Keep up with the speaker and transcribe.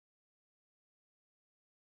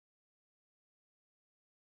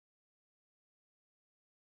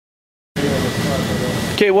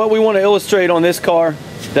Okay, what we want to illustrate on this car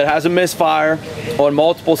that has a misfire on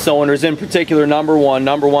multiple cylinders, in particular number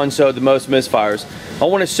one showed the most misfires. I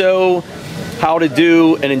want to show how to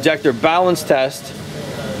do an injector balance test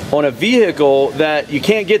on a vehicle that you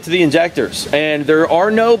can't get to the injectors, and there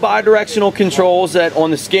are no bidirectional controls that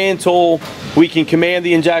on the scan tool we can command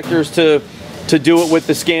the injectors to do it with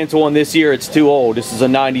the scan tool. And this year it's too old. This is a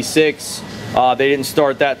 96. They didn't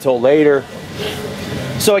start that till later,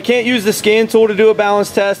 so I can't use the scan tool to do a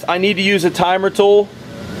balance test. I need to use a timer tool,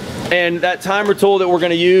 and that timer tool that we're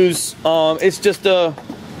going to use, it's just a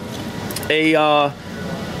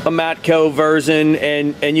Matco version,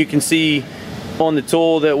 and you can see on the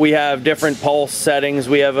tool that we have different pulse settings.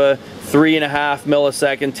 We have a 3.5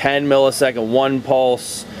 millisecond, 10 millisecond, 1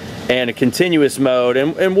 pulse, and a continuous mode,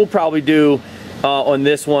 and we'll probably do on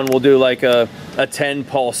this one, we'll do like a 10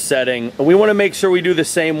 pulse setting. We want to make sure we do the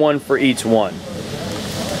same one for each one.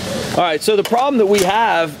 All right, so the problem that we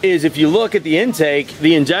have is if you look at the intake,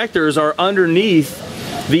 the injectors are underneath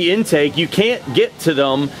the intake. You can't get to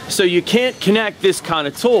them, so you can't connect this kind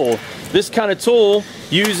of tool. This kind of tool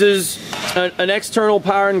uses an external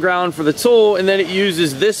power and ground for the tool, and then it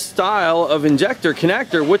uses this style of injector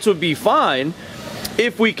connector, which would be fine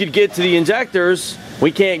if we could get to the injectors.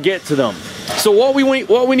 We can't get to them. So what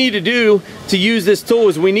we need to do to use this tool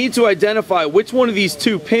is we need to identify which one of these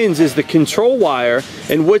two pins is the control wire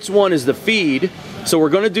and which one is the feed. So we're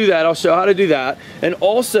going to do that. I'll show how to do that. And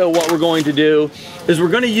also what we're going to do is we're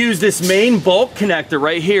going to use this main bulk connector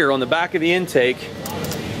right here on the back of the intake.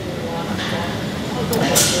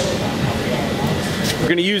 We're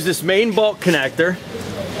going to use this main bulk connector.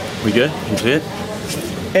 We good? You see it?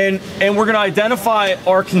 And we're going to identify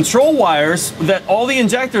our control wires that all the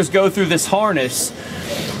injectors go through this harness.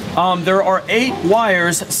 There are 8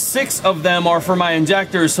 wires, 6 of them are for my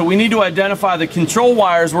injectors, so we need to identify the control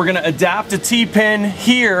wires. We're going to adapt a T-pin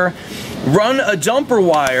here, run a jumper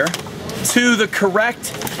wire to the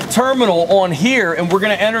correct terminal on here, and we're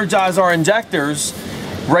going to energize our injectors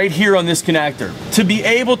right here on this connector. To be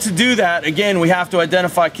able to do that, again, we have to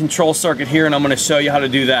identify control circuit here, and I'm going to show you how to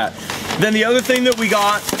do that. Then the other thing that we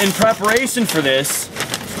got in preparation for this,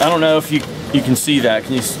 I don't know if you can see that.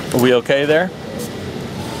 Are we okay there?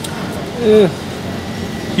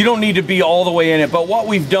 You don't need to be all the way in it, but what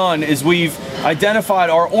we've done is we've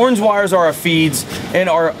identified our orange wires are our feeds, and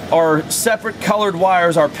our separate colored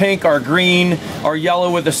wires are pink, our green, our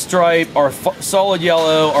yellow with a stripe, our solid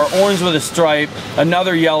yellow, our orange with a stripe,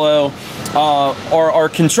 another yellow, are our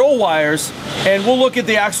control wires. And we'll look at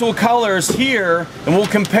the actual colors here and we'll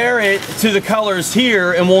compare it to the colors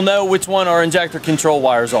here, and we'll know which one our injector control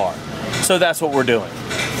wires are. So that's what we're doing.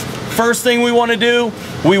 First thing we want to do,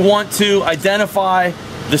 we want to identify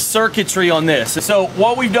the circuitry on this. So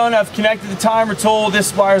what we've done, I've connected the timer tool.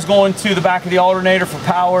 This wire is going to the back of the alternator for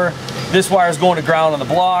power. This wire is going to ground on the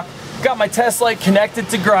block. Got my test light connected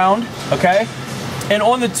to ground, okay? And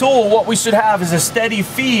on the tool, what we should have is a steady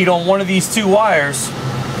feed on one of these 2 wires.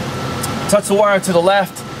 Touch the wire to the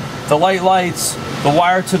left, the light lights, the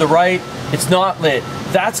wire to the right, it's not lit.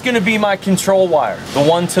 That's going to be my control wire, the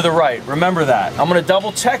one to the right. Remember that. I'm going to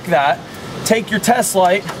double check that. Take your test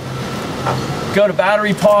light, go to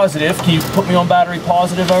battery positive. Can you put me on battery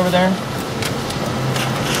positive over there?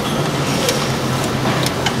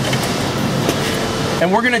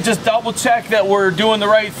 And we're going to just double check that we're doing the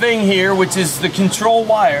right thing here, which is the control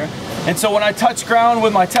wire. And so when I touch ground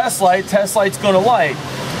with my test light's going to light.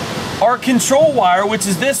 Our control wire, which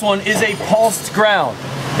is this one, is a pulsed ground.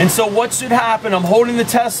 And so what should happen, I'm holding the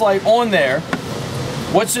test light on there.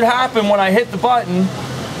 What should happen when I hit the button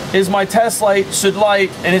is my test light should light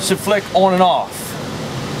and it should flick on and off.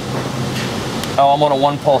 Oh, I'm on a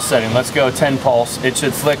 1 pulse setting. Let's go 10 pulse. It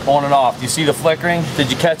should flick on and off. Do you see the flickering? Did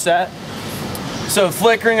you catch that? So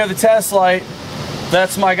flickering of the test light,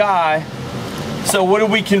 that's my guy. So what did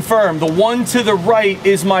we confirm? The one to the right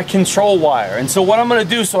is my control wire. And so what I'm going to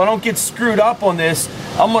do, so I don't get screwed up on this,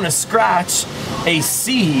 I'm going to scratch a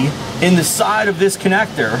C in the side of this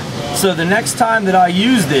connector. So the next time that I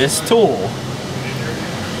use this tool,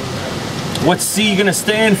 what's C going to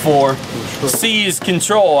stand for? C is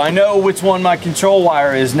control. I know which one my control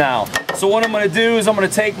wire is now. So what I'm going to do is I'm going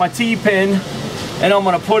to take my T-pin and I'm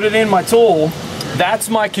going to put it in my tool. That's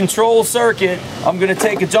my control circuit. I'm going to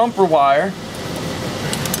take a jumper wire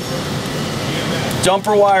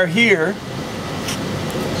here,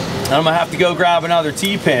 and I'm going to have to go grab another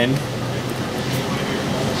T-pin.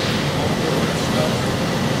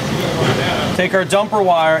 Take our jumper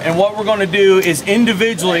wire, and what we're going to do is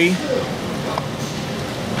individually,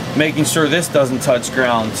 making sure this doesn't touch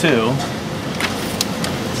ground too.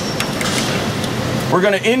 we're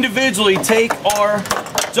going to individually take our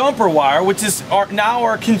jumper wire, which is now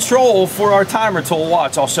our control for our timer tool.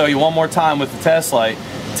 Watch, I'll show you one more time with the test light.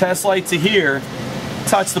 Test light to here,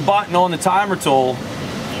 touch the button on the timer tool.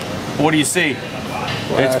 What do you see?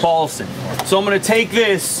 It's pulsing. So I'm going to take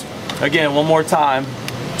this, again, one more time,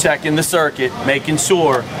 checking the circuit, making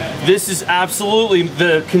sure. This is absolutely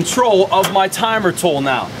the control of my timer tool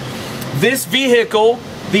now. This vehicle,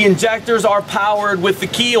 the injectors are powered with the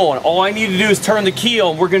key on. All I need to do is turn the key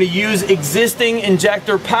on. We're going to use existing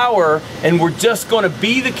injector power, and we're just going to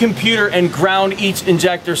be the computer and ground each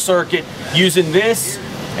injector circuit using this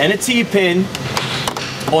and a T-pin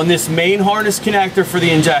on this main harness connector for the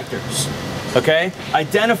injectors. Okay?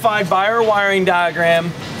 Identified by our wiring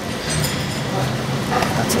diagram.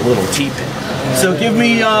 That's a little T-pin. So give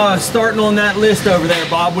me, starting on that list over there,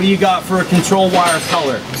 Bob, what do you got for a control wire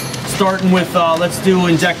color? Starting with, let's do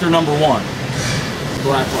injector number 1.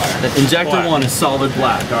 Black wire. Injector black. 1 is solid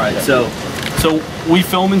black. All right, so we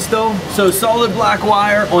filming still? So solid black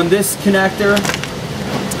wire on this connector.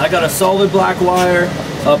 I got a solid black wire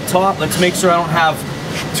up top. Let's make sure I don't have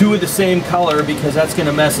two of the same color because that's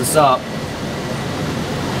gonna mess us up.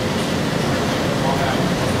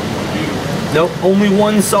 Nope, only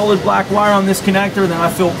one solid black wire on this connector, then I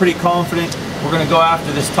feel pretty confident. We're gonna go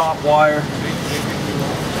after this top wire.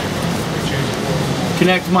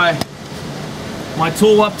 Connect my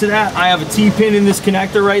tool up to that. I have a T-pin in this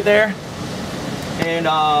connector right there. And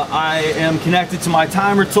I am connected to my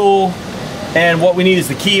timer tool. And what we need is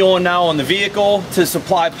the key on now on the vehicle to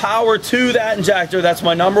supply power to that injector. That's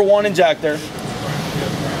my number 1 injector.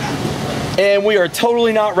 And we are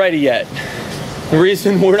totally not ready yet. The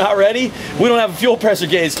reason we're not ready, we don't have a fuel pressure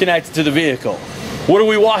gauge connected to the vehicle. What are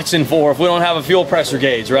we watching for if we don't have a fuel pressure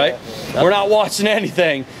gauge, right? We're not watching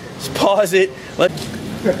anything. Just pause it. All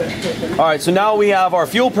right, so now we have our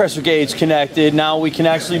fuel pressure gauge connected. Now we can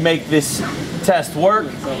actually make this test work.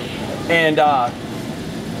 And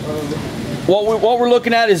what we're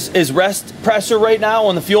looking at is rest pressure right now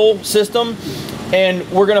on the fuel system. And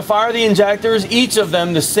we're gonna fire the injectors, each of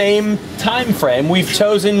them the same time frame. We've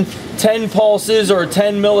chosen 10 pulses or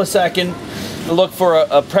 10 millisecond to look for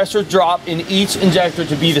a pressure drop in each injector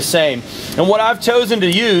to be the same. And what I've chosen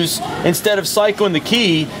to use instead of cycling the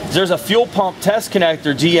key, there's a fuel pump test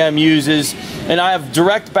connector GM uses, and I have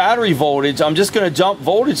direct battery voltage. I'm just gonna jump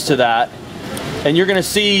voltage to that, and you're gonna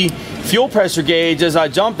see fuel pressure gauge as I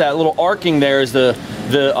jump that little arcing there is the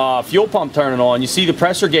fuel pump turning on. You see the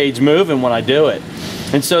pressure gauge moving when I do it.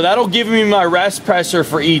 And so that'll give me my rest pressure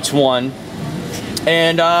for each one.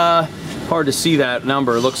 And hard to see that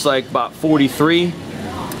number. It looks like about 43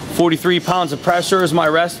 pounds of pressure is my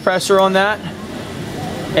rest pressure on that.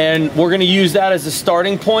 And we're gonna use that as a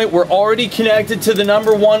starting point. We're already connected to the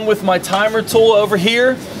number 1 with my timer tool over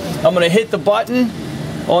here. I'm gonna hit the button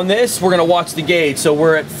on this. We're gonna watch the gauge. So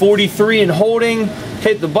we're at 43 and holding,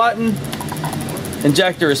 hit the button.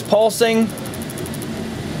 Injector is pulsing.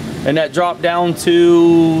 And that dropped down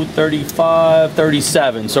to 35,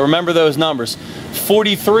 37. So remember those numbers.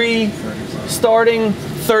 43 starting,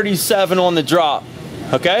 37 on the drop.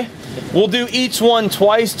 Okay? We'll do each one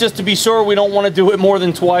twice just to be sure. We don't want to do it more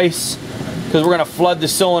than twice because we're going to flood the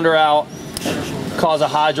cylinder out, cause a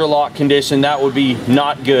hydrolock condition. That would be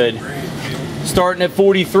not good. Starting at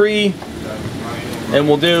 43, and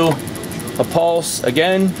we'll do a pulse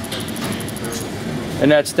again.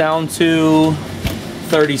 And that's down to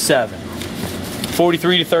 37.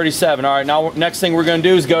 43 to 37. All right, now next thing we're going to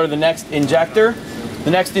do is go to the next injector. The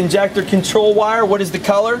next injector control wire, what is the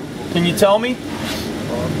color? Can you tell me?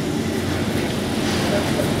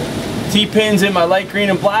 T-pins in my light green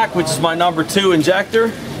and black, which is my number 2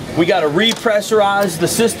 injector. We got to repressurize the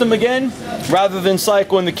system again. Rather than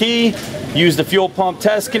cycling the key, use the fuel pump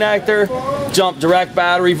test connector, jump direct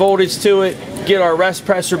battery voltage to it, get our rest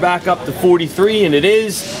pressure back up to 43, and it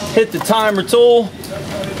is. Hit the timer tool.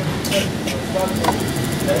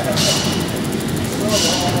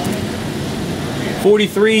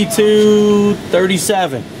 $43 to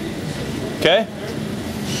 $37. Okay?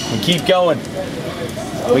 And keep going.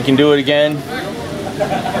 We can do it again,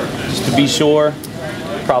 just to be sure.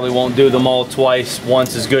 Probably won't do them all twice.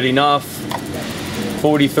 Once is good enough.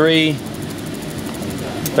 43,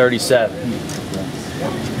 37.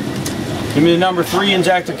 Give me the number 3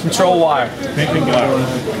 injector control wire. Pink and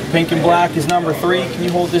black. Pink and black is number 3. Can you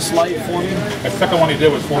hold this light for me? The second one he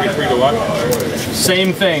did was 43 to what?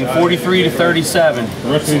 Same thing, 43 to 37. The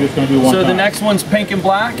rest of you just going to do one So time. the next one's pink and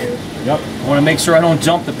black. Yep. I want to make sure I don't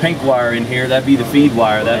jump the pink wire in here. That'd be the feed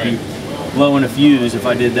wire. That'd be blowing a fuse if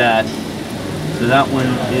I did that. So that one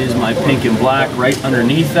is my pink and black right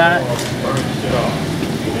underneath that.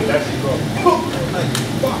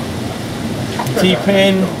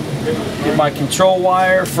 T-pin, get my control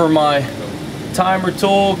wire for my timer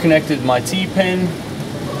tool, connected to my T-pin.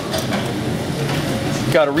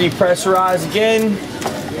 Got to repressurize again.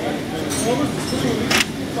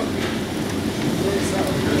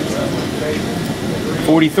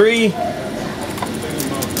 $43.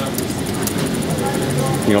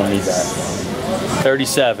 You don't need that.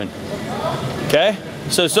 $37. Okay?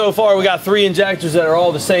 So far we got 3 injectors that are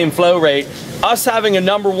all the same flow rate. Us having a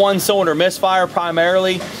 #1 cylinder misfire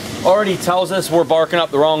primarily already tells us we're barking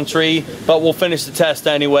up the wrong tree, but we'll finish the test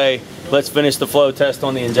anyway. Let's finish the flow test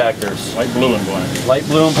on the injectors. Light blue and black. Light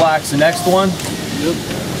blue and black's the next one. Yep.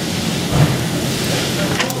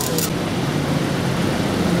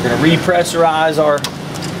 We're gonna repressurize our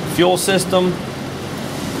fuel system.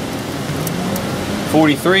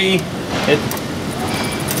 43, hit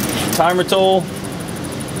timer tool.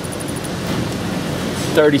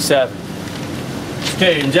 37.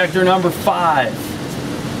 Okay, injector number 5.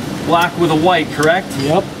 Black with a white, correct?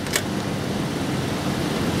 Yep.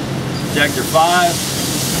 Injector 5.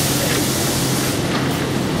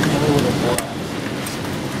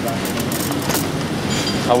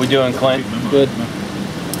 How we doing, Clint? Good.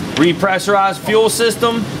 Repressurized fuel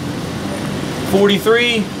system.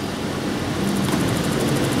 43.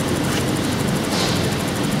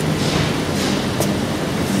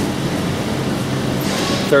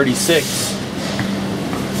 $36.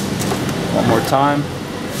 One more time.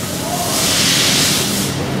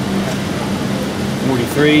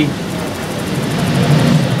 43.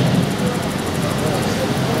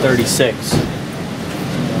 36.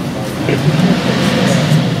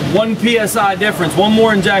 1 PSI difference. One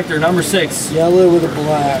more injector, number 6. Yellow with a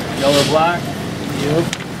black. Yellow, black. Yep.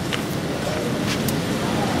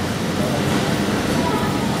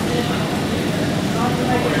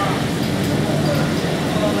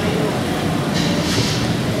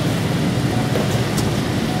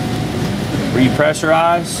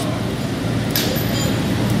 Repressurize.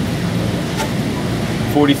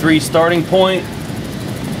 43 starting point.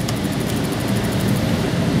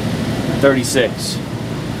 36.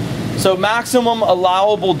 So maximum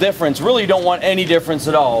allowable difference, really don't want any difference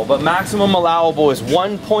at all, but maximum allowable is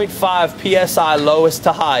 1.5 PSI lowest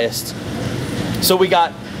to highest. So we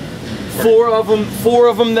got 4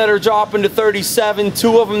 of them that are dropping to 37,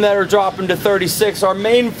 2 of them that are dropping to 36. Our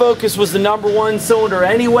main focus was the #1 cylinder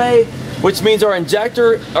anyway, which means our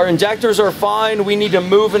injectors are fine. We need to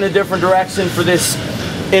move in a different direction for this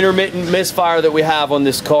intermittent misfire that we have on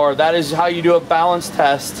this car. That is how you do a balance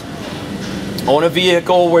test on a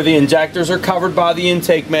vehicle where the injectors are covered by the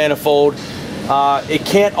intake manifold. It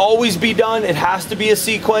can't always be done. It has to be a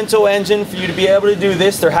sequential engine for you to be able to do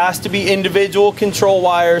this. There has to be individual control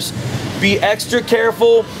wires. Be extra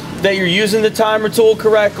careful that you're using the timer tool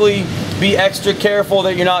correctly. Be extra careful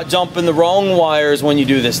that you're not jumping the wrong wires when you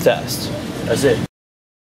do this test. That's it.